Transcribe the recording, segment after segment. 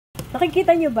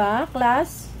Nakikita nyo ba,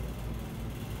 class?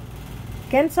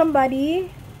 Can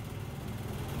somebody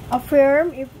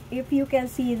affirm if you can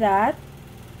see that?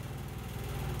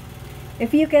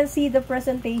 If you can see the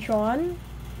presentation?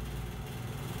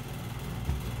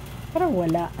 Parang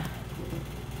wala.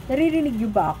 Naririnig nyo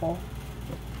ba ako?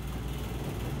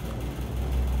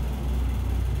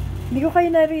 Hindi ko kayo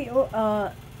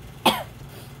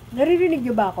naririnig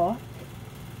nyo ba ako?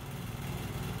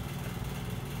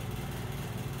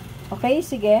 Okay,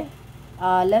 sige.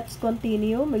 Let's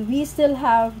continue. We still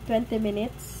have 20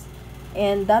 minutes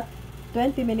and that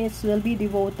 20 minutes will be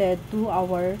devoted to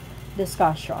our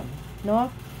discussion.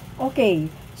 No? Okay.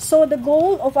 So, the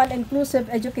goal of an inclusive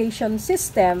education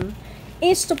system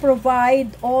is to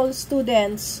provide all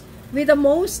students with the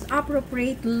most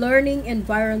appropriate learning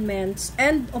environments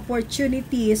and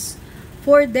opportunities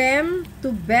for them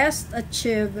to best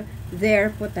achieve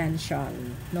their potential.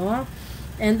 No?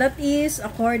 And that is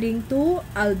according to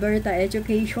Alberta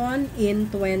Education in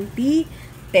 2010.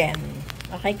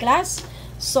 Okay, class?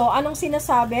 So, anong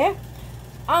sinasabi?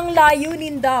 Ang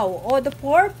layunin daw o the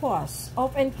purpose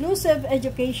of inclusive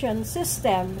education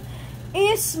system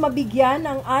is mabigyan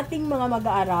ang ating mga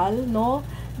mag-aaral, no,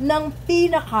 ng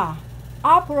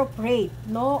pinaka-appropriate,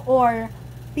 no, or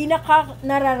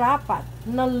pinaka-nararapat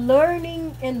na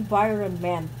learning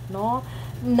environment, no,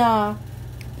 na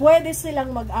pwede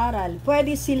silang mag-aral,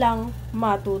 pwede silang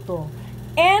matuto.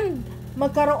 And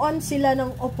magkaroon sila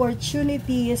ng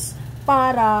opportunities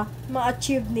para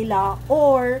ma-achieve nila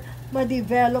or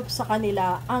ma-develop sa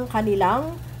kanila ang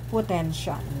kanilang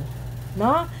potential.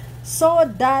 No? So,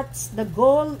 that's the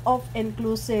goal of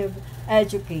inclusive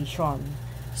education.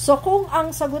 So, kung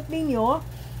ang sagot ninyo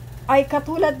ay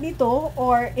katulad nito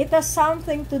or it has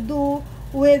something to do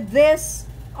with this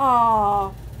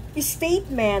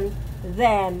statement,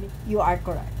 then you are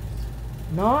correct.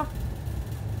 No?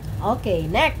 Okay,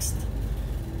 next.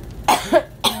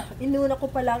 Inuna ko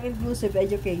palang inclusive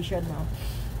education, no?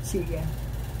 Sige.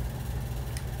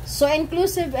 So,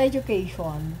 inclusive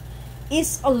education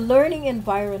is a learning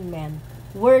environment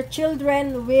where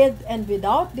children with and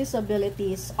without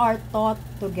disabilities are taught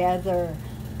together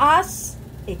as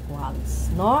equals,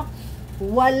 no?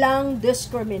 Walang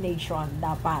discrimination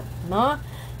dapat, no?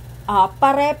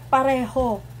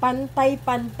 Pare-pareho,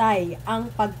 pantay-pantay ang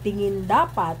pagtingin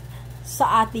dapat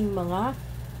sa ating mga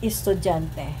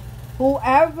estudyante.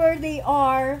 Whoever they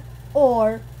are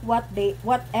or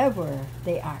whatever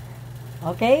they are.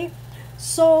 Okay?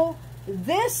 So,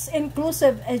 this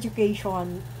inclusive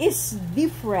education is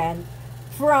different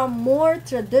from more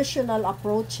traditional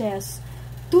approaches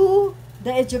to the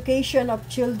education of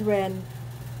children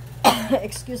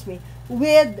excuse me,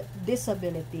 with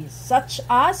disabilities, such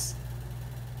as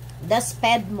the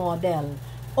SPED model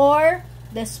or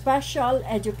the special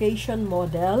education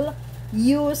model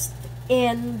used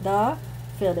in the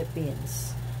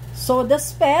Philippines. So, the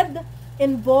SPED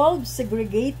involves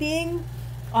segregating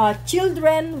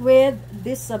children with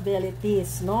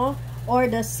disabilities, no? Or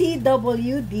the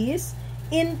CWDs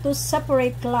into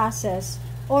separate classes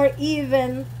or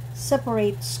even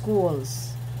separate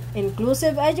schools.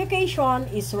 Inclusive education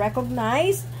is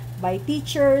recognized by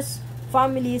teachers,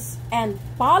 families, and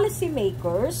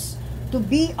policymakers to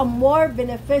be a more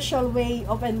beneficial way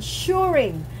of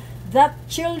ensuring that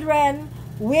children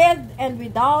with and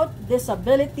without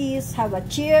disabilities have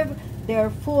achieved their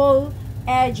full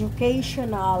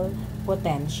educational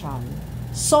potential.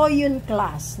 So, yun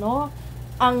class, no?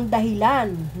 Ang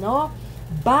dahilan, no?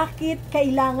 Bakit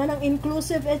kailangan ng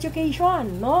inclusive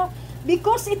education, no?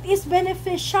 Because it is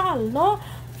beneficial, no?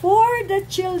 For the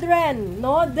children,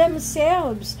 no?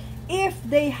 Themselves, if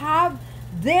they have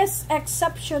these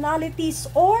exceptionalities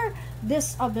or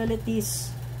disabilities.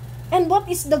 And what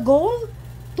is the goal?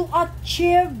 To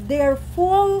achieve their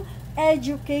full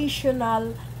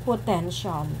educational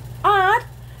potential. At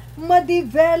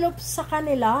ma-develop sa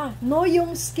kanila, no,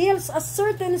 yung skills, a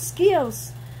certain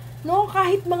skills, no,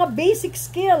 kahit mga basic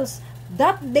skills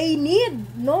that they need,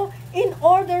 no, in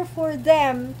order for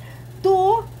them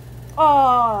to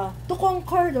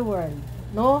conquer the world,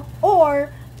 no, or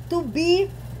to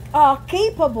be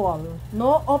capable,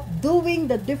 no, of doing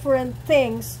the different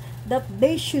things that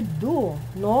they should do,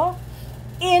 no,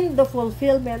 in the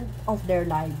fulfillment of their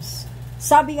lives.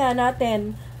 Sabi nga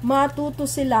natin, matuto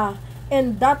sila,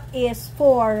 and that is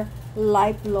for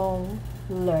lifelong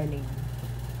learning.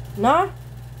 Na?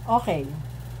 Okay.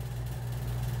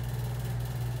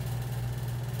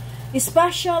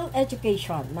 Special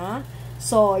education, na?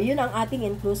 So, yun ang ating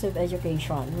inclusive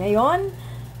education. Ngayon,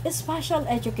 special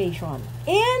education.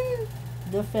 In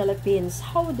the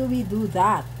Philippines, how do we do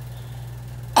that?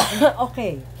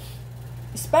 Okay.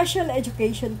 special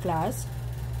education class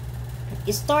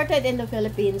started in the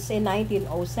Philippines in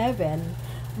 1907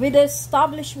 with the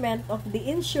establishment of the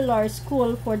Insular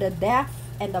School for the Deaf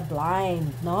and the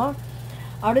Blind, no?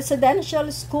 A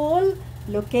residential school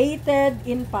located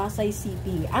in Pasay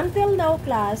City. Until now,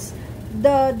 class,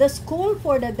 the school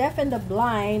for the deaf and the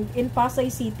blind in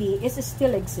Pasay City is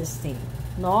still existing,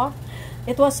 no?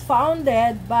 It was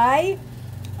founded by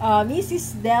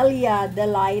Mrs. Delia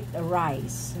Delight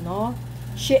Rice, no?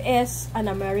 She is an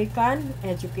American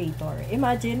educator.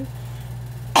 Imagine,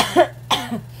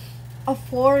 a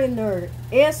foreigner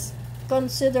is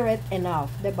considerate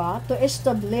enough, diba, to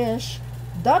establish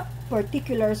that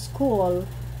particular school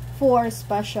for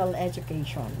special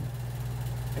education,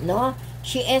 no?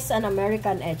 She is an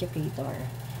American educator.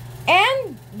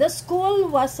 And the school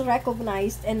was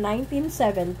recognized in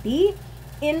 1970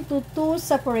 into two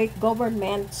separate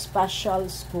government special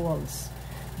schools.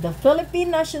 The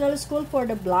Philippine National School for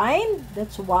the Blind,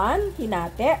 that's one,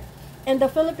 Hinate, and the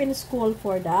Philippine School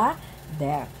for the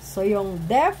Deaf. So, yung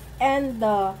deaf and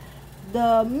the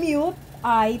mute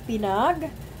ay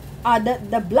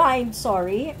the blind,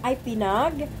 sorry, ay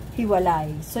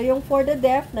pinaghiwalay. So, yung for the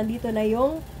deaf, nandito na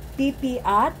yung pipi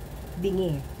at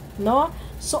bingi, no?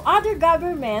 So, other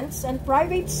governments and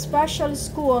private special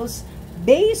schools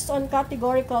based on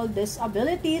categorical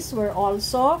disabilities were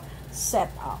also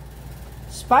set up.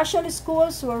 Special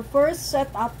schools were first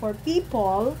set up for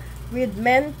people with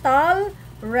mental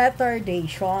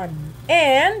retardation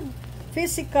and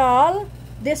physical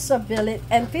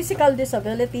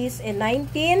disabilities in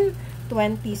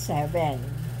 1927,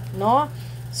 no?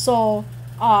 So,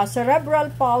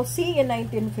 cerebral palsy in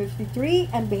 1953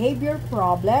 and behavior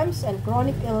problems and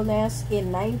chronic illness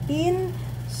in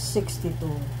 1962,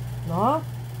 no?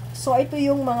 So, ito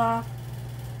yung mga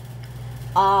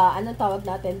anong tawag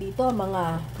natin dito?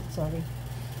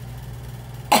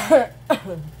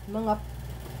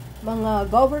 mga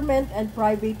government and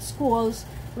private schools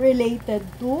related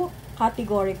to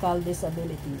categorical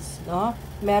disabilities, no?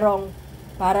 Merong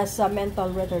para sa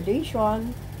mental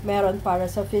retardation, meron para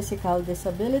sa physical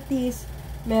disabilities,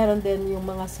 meron din yung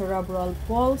mga cerebral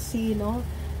palsy, no?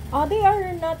 They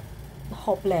are not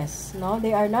hopeless, no?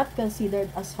 They are not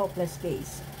considered as hopeless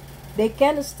case. They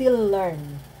can still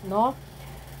learn, no?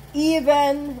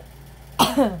 Even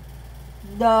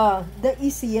the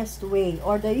easiest way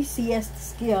or the easiest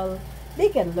skill they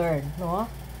can learn, no?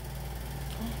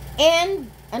 And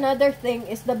another thing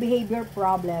is the behavior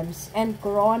problems and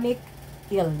chronic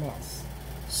illness.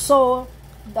 So,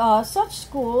 such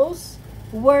schools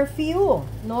were few,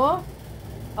 no?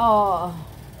 Oh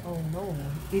no,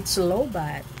 it's low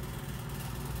bat.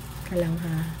 Kalang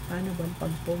ha, paano bang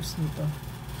pag-post nito?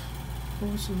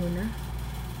 Post muna.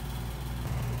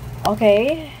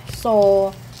 Okay,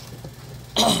 so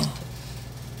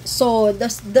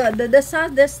the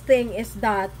saddest thing is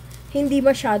that hindi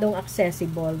masyadong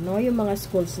accessible, no, yung mga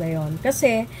schools na yon,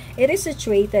 kasi it is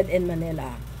situated in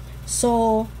Manila.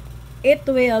 So it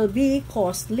will be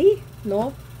costly,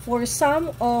 no, for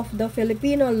some of the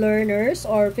Filipino learners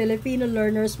or Filipino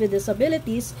learners with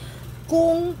disabilities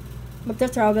kung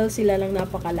magta-travel sila ng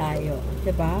napakalayo,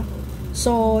 'di ba?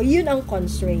 So, yun ang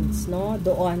constraints, no,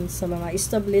 doon sa mga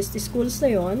established schools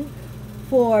na yon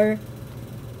for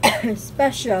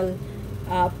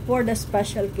for the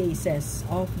special cases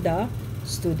of the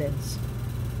students.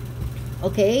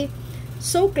 Okay?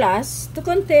 So, class, to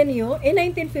continue, in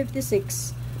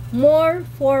 1956, more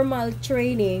formal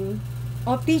training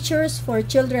of teachers for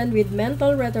children with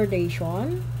mental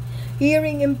retardation,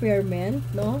 hearing impairment,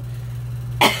 no,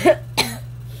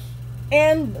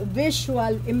 and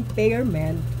visual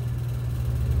impairment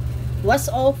was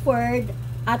offered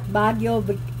at Baguio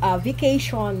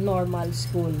Vacation Normal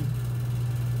School.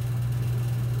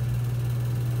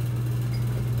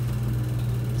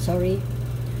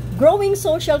 Growing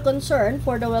social concern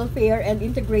for the welfare and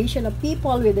integration of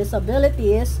people with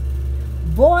disabilities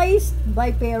voiced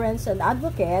by parents and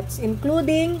advocates,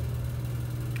 including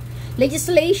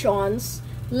legislations,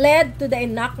 led to the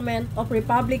enactment of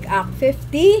Republic Act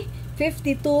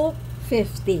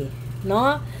 5250,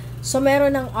 no? So,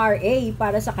 meron ng RA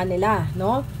para sa kanila,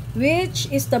 no? Which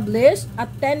established a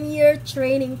 10-year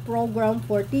training program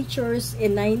for teachers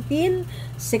in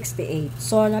 1968.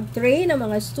 So, nag-train ang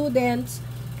mga students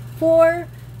for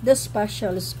the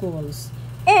special schools.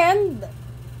 And,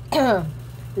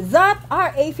 that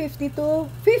RA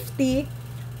 5250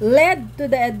 led to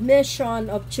the admission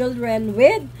of children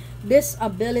with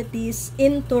disabilities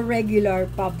into regular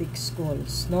public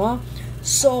schools, no?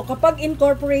 So, kapag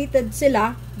incorporated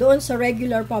sila doon sa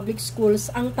regular public schools,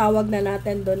 ang tawag na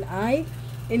natin doon ay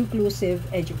inclusive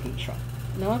education,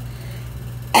 no?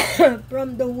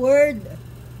 from the word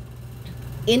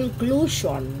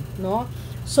inclusion, no?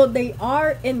 So they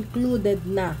are included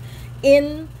na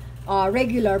in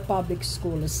regular public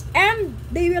schools, and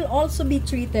they will also be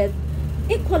treated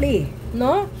equally,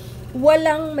 no?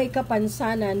 Walang may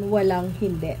kapansanan, walang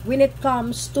hindi when it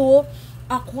comes to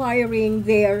acquiring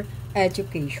their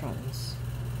education.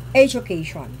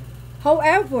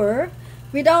 However,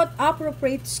 without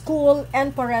appropriate school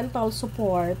and parental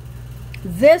support,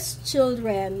 these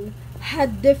children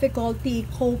had difficulty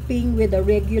coping with the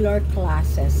regular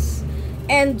classes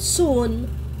and soon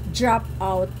drop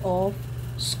out of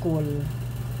school.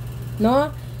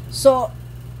 No? So,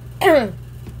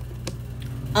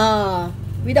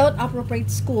 without appropriate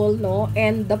school, no,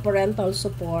 and the parental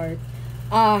support,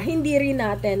 hindi rin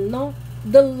natin, no,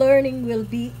 the learning will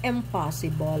be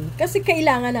impossible. Kasi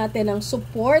kailangan natin ng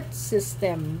support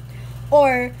system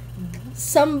or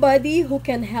somebody who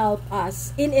can help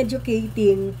us in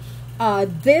educating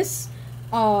these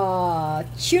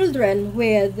children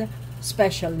with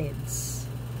special needs.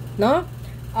 No?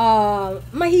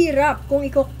 Mahirap kung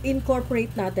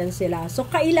incorporate natin sila. So,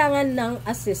 kailangan ng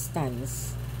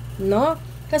assistance. No?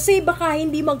 Kasi baka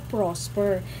hindi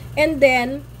mag-prosper. And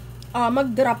then,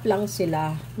 mag-drop lang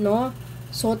sila. No?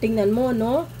 So, tingnan mo,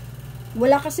 no?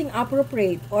 Wala kasing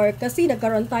appropriate or kasi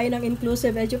nagkaroon tayo ng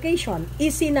inclusive education.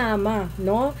 Isinama,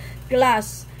 no?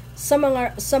 Class sa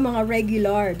mga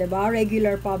regular, 'di ba?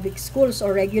 Regular public schools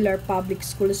or regular public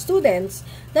school students.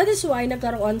 That is why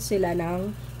nagkaroon sila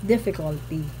ng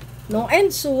difficulty, no?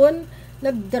 And soon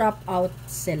nag-drop out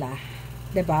sila,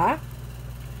 'di ba?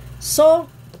 So,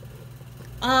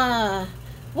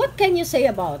 what can you say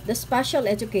about the special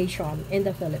education in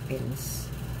the Philippines?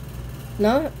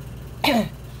 No?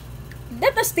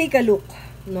 Let us take a look,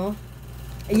 no?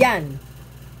 Ayan.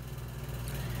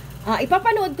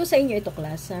 Ipapanood ko sa inyo ito,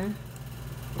 class, ha?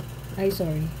 Ay,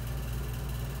 sorry.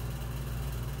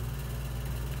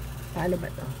 Paano ba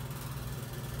to?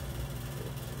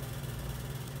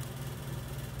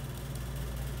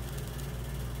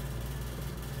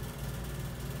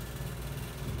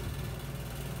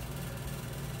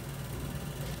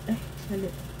 Ay, sali.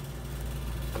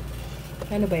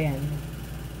 Ano ba yan?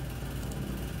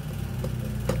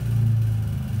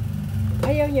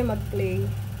 Ayaw niya mag-play.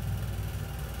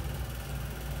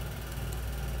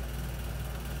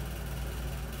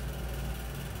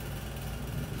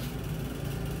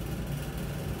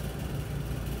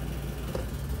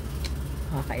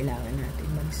 Kailangan natin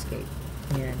mag-escape.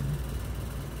 Ayan.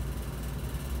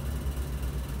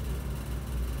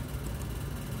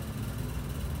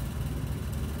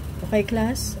 Okay,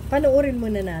 class? Panoorin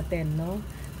muna natin, no?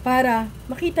 Para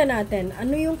makita natin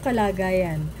ano yung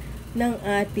kalagayan ng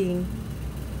ating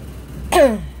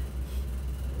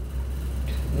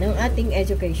ng ating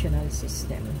educational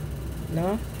system,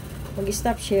 no?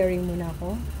 Mag-stop sharing muna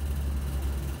ako.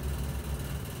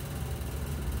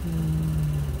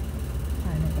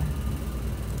 Ano ba?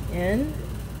 And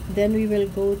then we will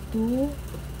go to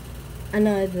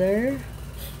another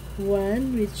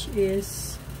one, which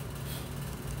is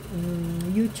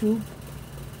YouTube.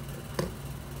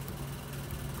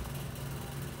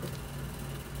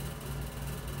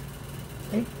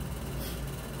 Okay.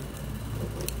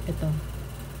 Ito.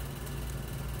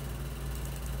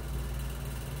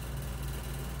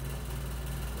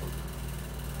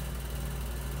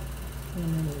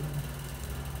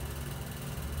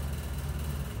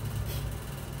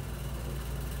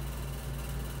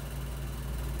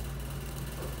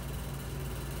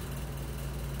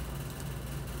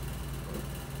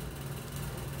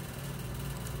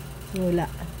 Wala.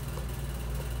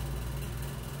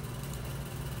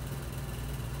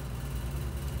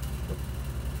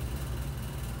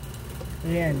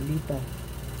 Ayan, dito.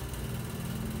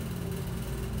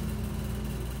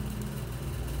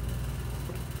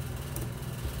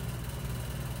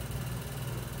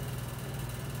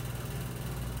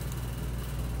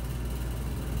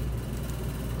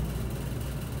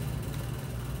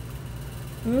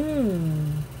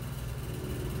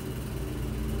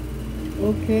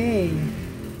 Okay.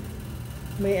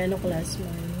 May ano, class mo.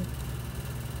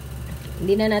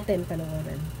 Hindi na natin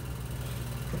panoorin.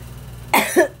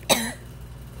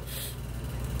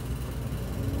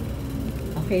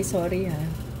 Okay, sorry ha.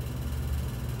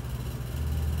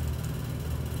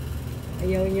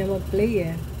 Ayaw niya mag-play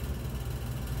eh.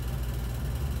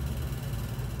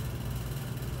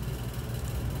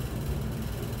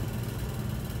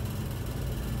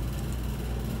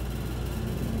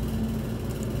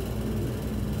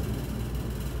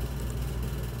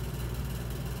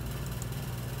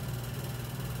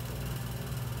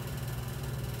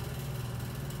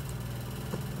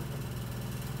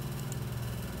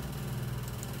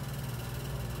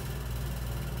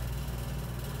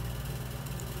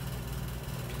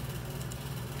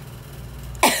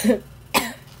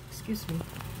 Excuse me.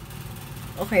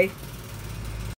 Okay.